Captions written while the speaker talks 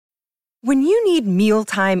When you need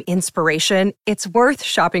mealtime inspiration, it's worth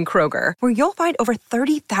shopping Kroger, where you'll find over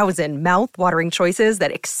 30,000 mouth-watering choices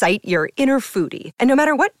that excite your inner foodie. And no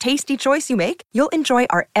matter what tasty choice you make, you'll enjoy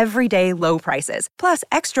our everyday low prices, plus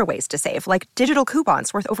extra ways to save, like digital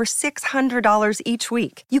coupons worth over $600 each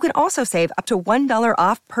week. You can also save up to $1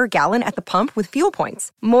 off per gallon at the pump with fuel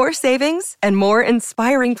points. More savings and more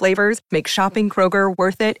inspiring flavors make shopping Kroger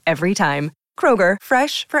worth it every time. Kroger,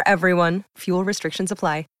 fresh for everyone. Fuel restrictions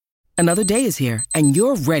apply. Another day is here, and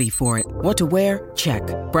you're ready for it. What to wear? Check.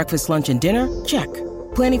 Breakfast, lunch, and dinner? Check.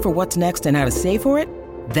 Planning for what's next and how to save for it?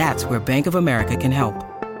 That's where Bank of America can help.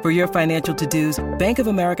 For your financial to-dos, Bank of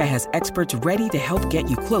America has experts ready to help get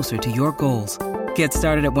you closer to your goals. Get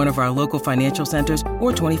started at one of our local financial centers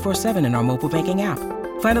or 24/7 in our mobile banking app.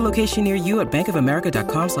 Find a location near you at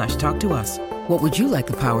bankofamerica.com/talktous. What would you like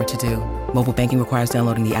the power to do? Mobile banking requires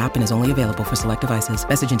downloading the app and is only available for select devices.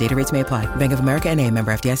 Message and data rates may apply. Bank of America N.A.,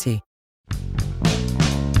 member FDIC.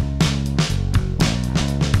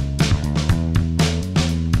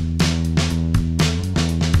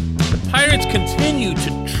 The Pirates continue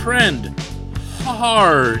to trend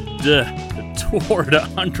hard toward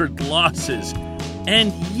 100 losses,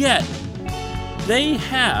 and yet they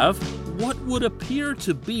have what would appear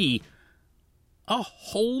to be a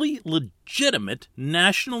wholly legitimate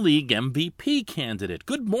National League MVP candidate.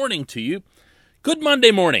 Good morning to you. Good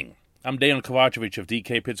Monday morning. I'm Dejan Kovacevic of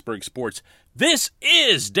DK Pittsburgh Sports. This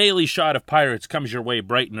is Daily Shot of Pirates. Comes your way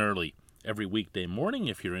bright and early every weekday morning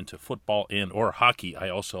if you're into football and or hockey. I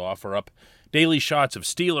also offer up daily shots of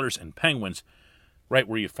Steelers and Penguins right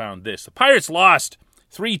where you found this. The Pirates lost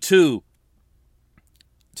 3-2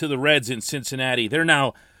 to the Reds in Cincinnati. They're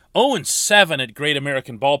now 0-7 at Great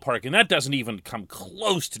American Ballpark, and that doesn't even come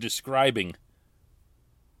close to describing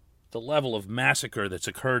the level of massacre that's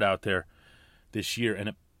occurred out there this year.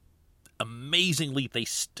 And amazingly, they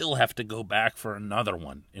still have to go back for another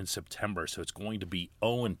one in September, so it's going to be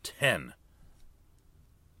 0-10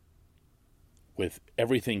 with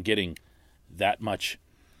everything getting that much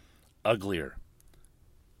uglier.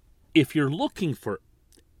 If you're looking for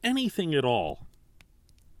anything at all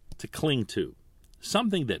to cling to,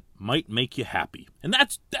 something that might make you happy. And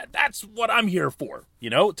that's what I'm here for,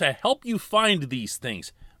 to help you find these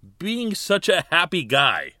things. Being such a happy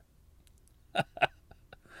guy.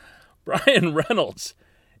 Bryan Reynolds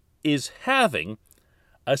is having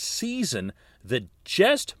a season that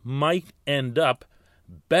just might end up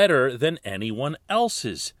better than anyone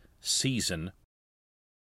else's season,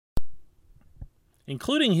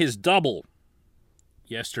 including his double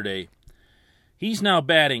yesterday. He's now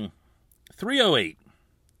batting .308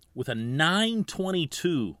 with a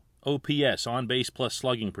 .922 OPS, on base plus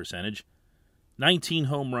slugging percentage, 19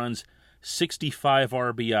 home runs, 65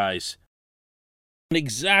 RBIs, and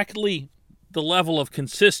exactly the level of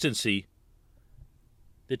consistency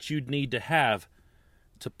that you'd need to have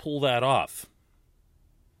to pull that off.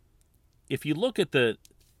 If you look at the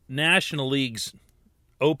National League's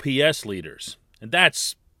OPS leaders, and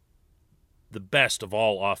that's the best of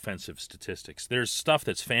all offensive statistics. There's stuff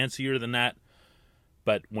that's fancier than that,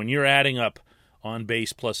 but when you're adding up on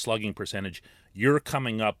base plus slugging percentage, you're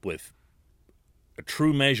coming up with a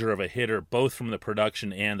true measure of a hitter, both from the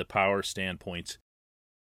production and the power standpoints.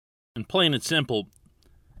 And plain and simple,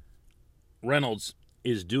 Reynolds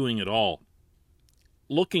is doing it all.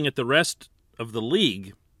 Looking at the rest of the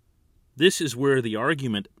league, this is where the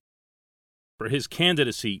argument for his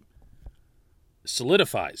candidacy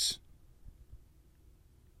solidifies.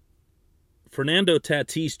 Fernando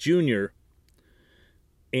Tatis Jr.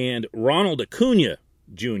 and Ronald Acuna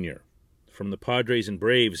Jr. from the Padres and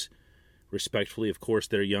Braves, respectively, of course,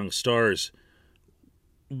 their young stars,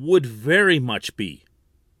 would very much be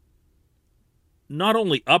not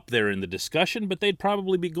only up there in the discussion, but they'd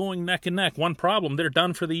probably be going neck and neck. One problem, they're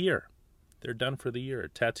done for the year.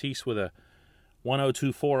 Tatis with a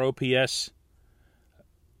 102.4 OPS,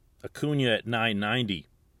 Acuna at 990.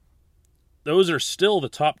 Those are still the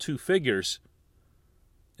top two figures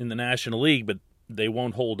in the National League, but they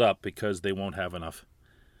won't hold up because they won't have enough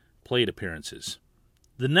plate appearances.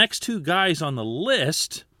 The next two guys on the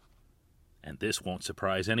list, and this won't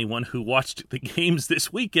surprise anyone who watched the games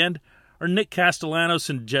this weekend, are Nick Castellanos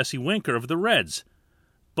and Jesse Winker of the Reds,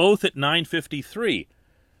 both at 953.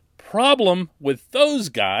 Problem with those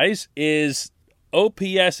guys is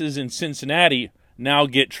OPSs in Cincinnati now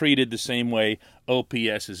get treated the same way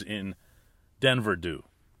OPSs in Denver do,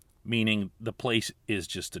 meaning the place is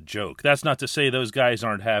just a joke. That's not to say those guys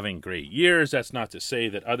aren't having great years. That's not to say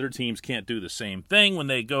that other teams can't do the same thing when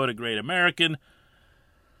they go to Great American.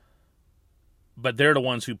 But they're the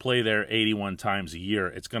ones who play there 81 times a year.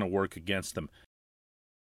 It's going to work against them.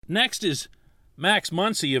 Next is Max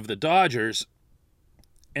Muncy of the Dodgers,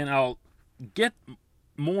 and I'll get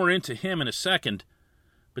more into him in a second,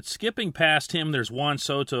 but skipping past him, there's Juan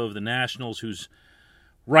Soto of the Nationals, who's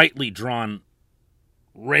rightly drawn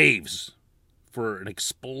raves for an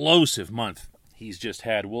explosive month he's just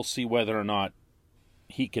had. We'll see whether or not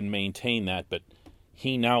he can maintain that, but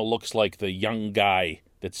he now looks like the young guy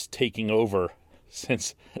that's taking over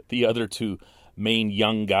since the other two main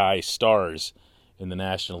young guy stars in the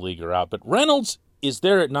National League are out. But Reynolds is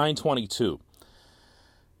there at .922.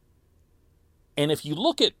 And if you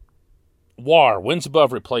look at WAR, wins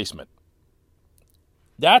above replacement,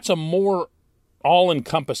 that's a more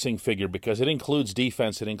all-encompassing figure because it includes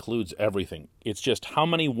defense, it includes everything. It's just how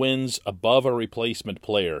many wins above a replacement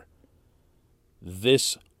player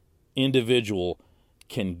this individual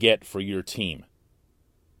can get for your team.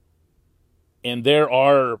 And there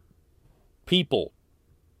are people,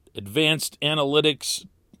 advanced analytics,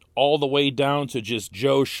 all the way down to just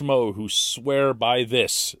Joe Schmo, who swear by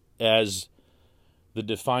this as the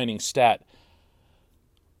defining stat.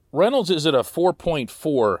 Reynolds is at a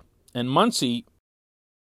 4.4, and Muncy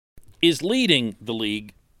is leading the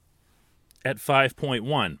league at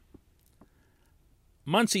 5.1.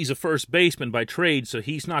 Muncy's a first baseman by trade, so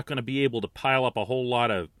he's not going to be able to pile up a whole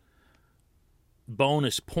lot of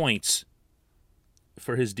bonus points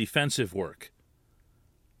for his defensive work.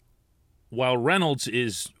 While Reynolds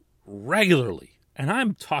is regularly, and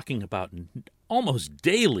I'm talking about almost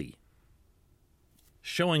daily,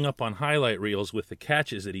 showing up on highlight reels with the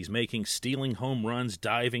catches that he's making, stealing home runs,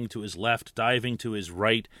 diving to his left, diving to his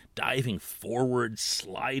right, diving forward,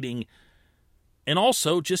 sliding, and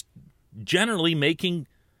also just generally making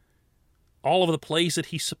all of the plays that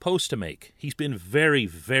he's supposed to make. He's been very,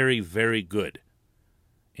 very, very good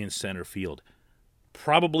in center field.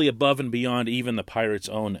 Probably above and beyond even the Pirates'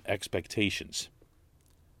 own expectations.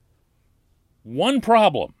 One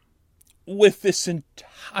problem with this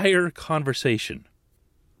entire conversation.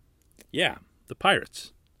 Yeah, the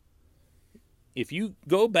Pirates. If you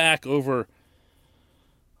go back over,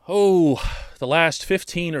 the last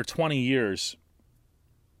 15 or 20 years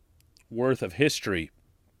worth of history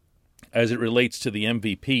as it relates to the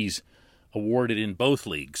MVPs awarded in both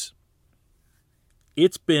leagues,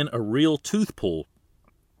 it's been a real tooth pull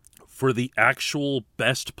for the actual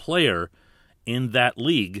best player in that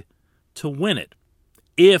league to win it,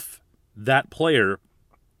 if that player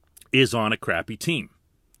is on a crappy team.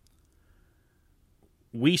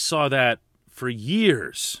 We saw that for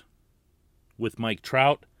years with Mike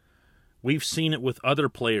Trout. We've seen it with other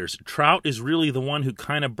players. Trout is really the one who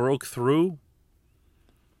kind of broke through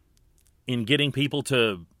in getting people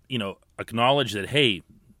to, acknowledge that, hey,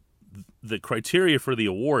 the criteria for the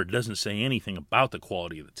award doesn't say anything about the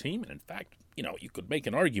quality of the team. And in fact, you could make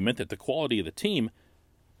an argument that the quality of the team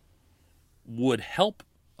would help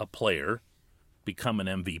a player become an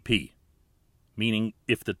MVP. Meaning,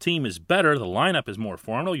 if the team is better, the lineup is more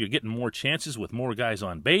formal, you're getting more chances with more guys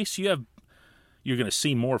on base, you're going to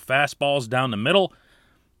see more fastballs down the middle.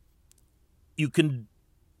 You can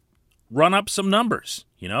run up some numbers,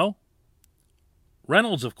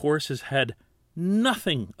 Reynolds, of course, has had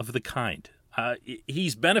nothing of the kind.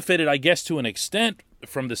 He's benefited, I guess, to an extent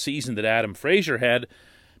from the season that Adam Frazier had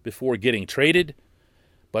before getting traded.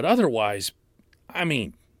 But otherwise,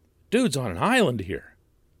 dude's on an island here.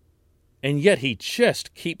 And yet he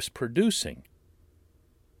just keeps producing.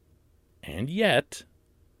 And yet,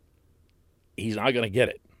 he's not going to get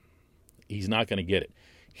it. He's not going to get it.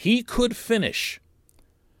 He could finish,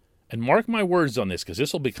 and mark my words on this, because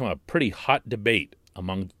this will become a pretty hot debate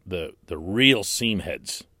among the real seam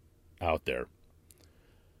heads out there.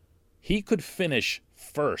 He could finish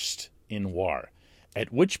first in WAR,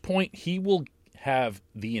 at which point he will have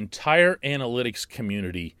the entire analytics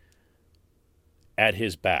community at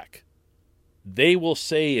his back. They will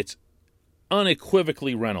say it's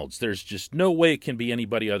unequivocally Reynolds. There's just no way it can be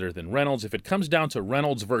anybody other than Reynolds. If it comes down to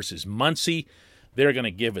Reynolds versus Muncy, they're going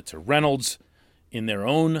to give it to Reynolds in their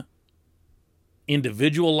own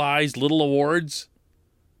individualized little awards,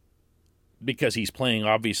 because he's playing,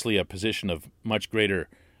 obviously, a position of much greater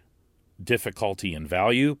difficulty and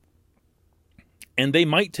value. And they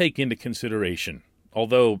might take into consideration,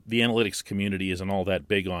 although the analytics community isn't all that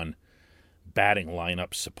big on batting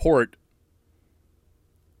lineup support,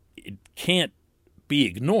 it can't be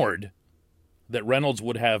ignored that Reynolds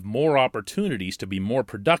would have more opportunities to be more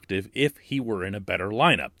productive if he were in a better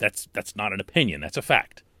lineup. That's not an opinion, that's a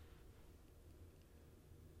fact.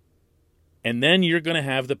 And then you're going to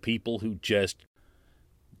have the people who just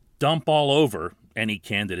dump all over any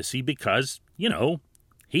candidacy because,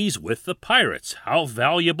 he's with the Pirates. How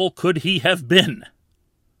valuable could he have been?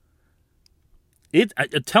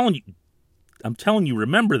 I'm telling you,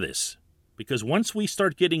 remember this, because once we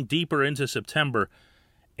start getting deeper into September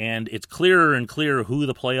and it's clearer and clearer who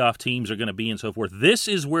the playoff teams are going to be and so forth, this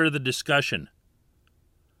is where the discussion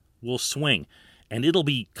will swing. And it'll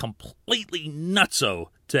be completely nutso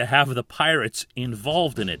to have the Pirates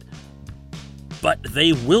involved in it. But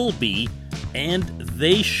they will be, and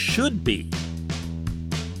they should be.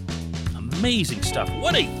 Amazing stuff.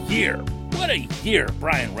 What a year. What a year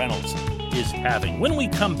Bryan Reynolds is having. When we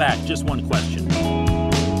come back, just one question.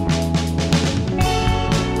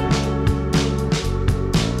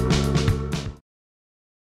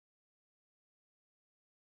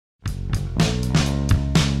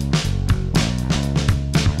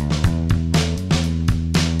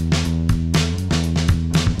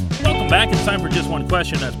 Back, it's time for Just One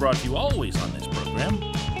Question, that's brought to you always on this program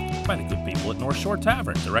by the good people at North Shore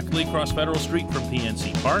Tavern, directly across Federal Street from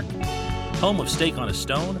PNC Park, home of Steak on a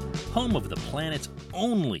Stone, home of the planet's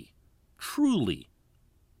only, truly,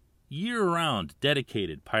 year-round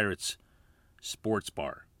dedicated Pirates sports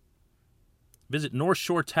bar. Visit North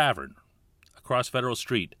Shore Tavern, across Federal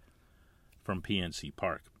Street from PNC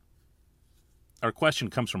Park. Our question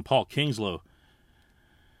comes from Paul Kingslow,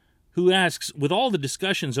 who asks, with all the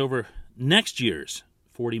discussions over next year's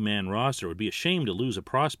 40-man roster, it would be a shame to lose a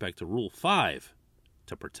prospect to Rule 5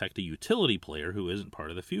 to protect a utility player who isn't part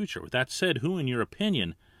of the future. With that said, who, in your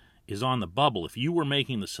opinion, is on the bubble? If you were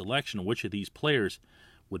making the selection, which of these players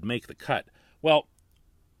would make the cut? Well,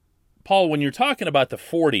 Paul, when you're talking about the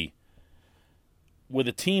 40, with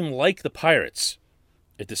a team like the Pirates,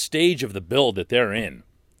 at the stage of the build that they're in,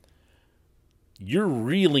 you're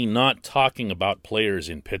really not talking about players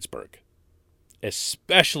in Pittsburgh,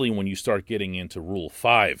 especially when you start getting into Rule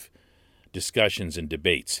 5 discussions and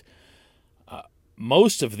debates.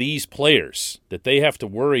 Most of these players that they have to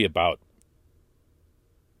worry about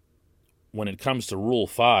when it comes to Rule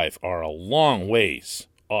 5 are a long ways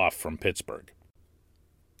off from Pittsburgh.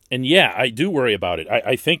 And yeah, I do worry about it.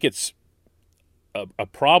 I think it's a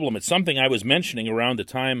problem. It's something I was mentioning around the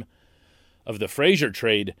time of the Frazier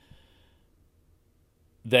trade,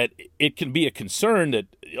 that it can be a concern that,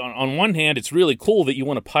 on one hand, it's really cool that you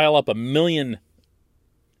want to pile up 1 million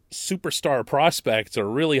superstar prospects or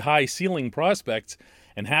really high ceiling prospects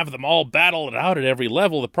and have them all battle it out at every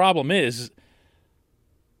level. The problem is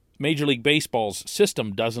Major League Baseball's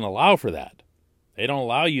system doesn't allow for that. They don't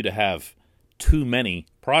allow you to have too many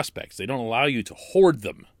prospects. They don't allow you to hoard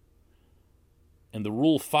them. And the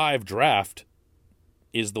Rule 5 draft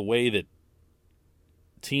is the way that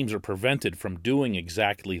teams are prevented from doing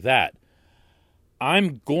exactly that.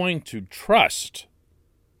 I'm going to trust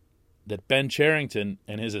that Ben Cherington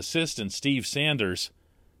and his assistant Steve Sanders,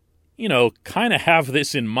 kind of have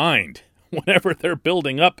this in mind whenever they're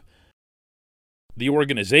building up the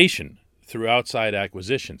organization through outside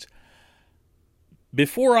acquisitions.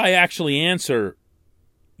 Before I actually answer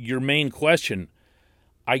your main question,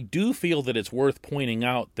 I do feel that it's worth pointing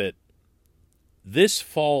out that this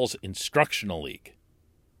fall's instructional league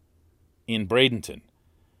in Bradenton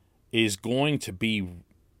is going to be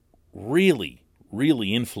really,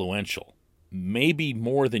 really influential, maybe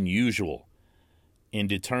more than usual, in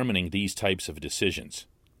determining these types of decisions.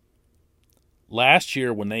 Last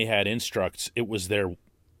year when they had Instructs, it was their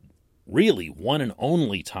really one and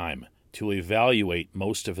only time to evaluate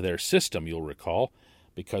most of their system, you'll recall,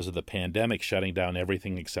 because of the pandemic shutting down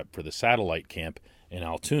everything except for the satellite camp in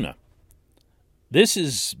Altoona. This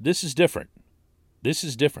is different. This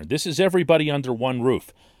is different. This is everybody under one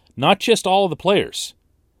roof. Not just all of the players,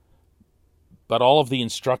 but all of the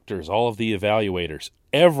instructors, all of the evaluators.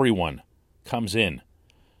 Everyone comes in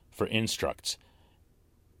for Instructs.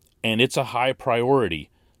 And it's a high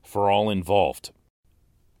priority for all involved.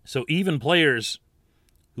 So even players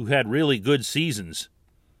who had really good seasons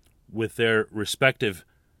with their respective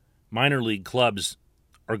minor league clubs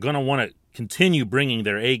are going to want to continue bringing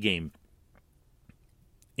their A game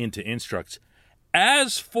into Instructs.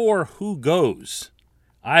 As for who goes,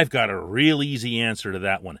 I've got a real easy answer to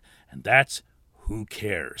that one, and that's who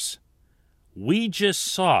cares. We just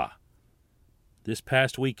saw this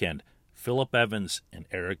past weekend Phillip Evans and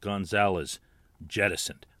Eric Gonzalez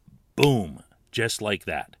jettisoned. Boom, just like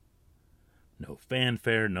that. No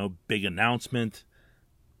fanfare, no big announcement.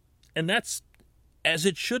 And that's as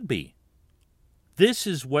it should be. This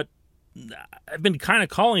is what I've been kind of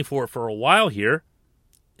calling for a while here,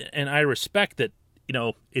 and I respect that.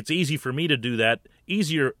 It's easy for me to do that.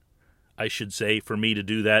 Easier, I should say, for me to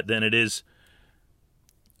do that than it is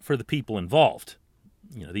for the people involved.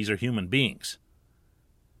 These are human beings.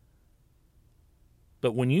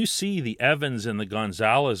 But when you see the Evans and the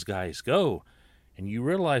Gonzalez guys go, and you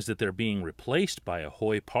realize that they're being replaced by a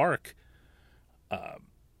Hoy Park,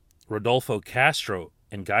 Rodolfo Castro,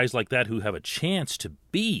 and guys like that who have a chance to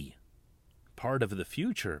be part of the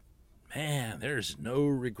future, man, there's no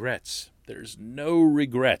regrets. There's no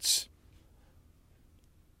regrets.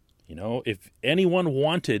 You know, if anyone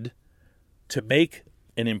wanted to make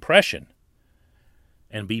an impression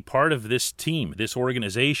and be part of this team, this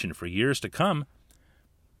organization for years to come,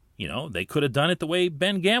 you know, they could have done it the way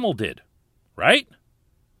Ben Gamel did, right?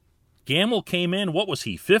 Gamel came in, what was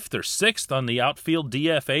he, 5th or 6th on the outfield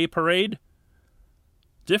DFA parade?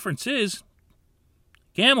 Difference is,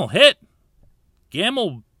 Gamel hit.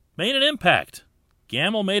 Gamel made an impact.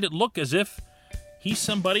 Gamel made it look as if he's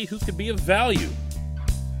somebody who could be of value.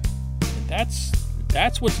 And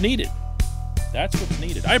that's what's needed. That's what's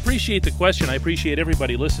needed. I appreciate the question. I appreciate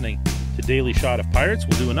everybody listening to Daily Shot of Pirates.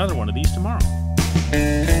 We'll do another one of these tomorrow.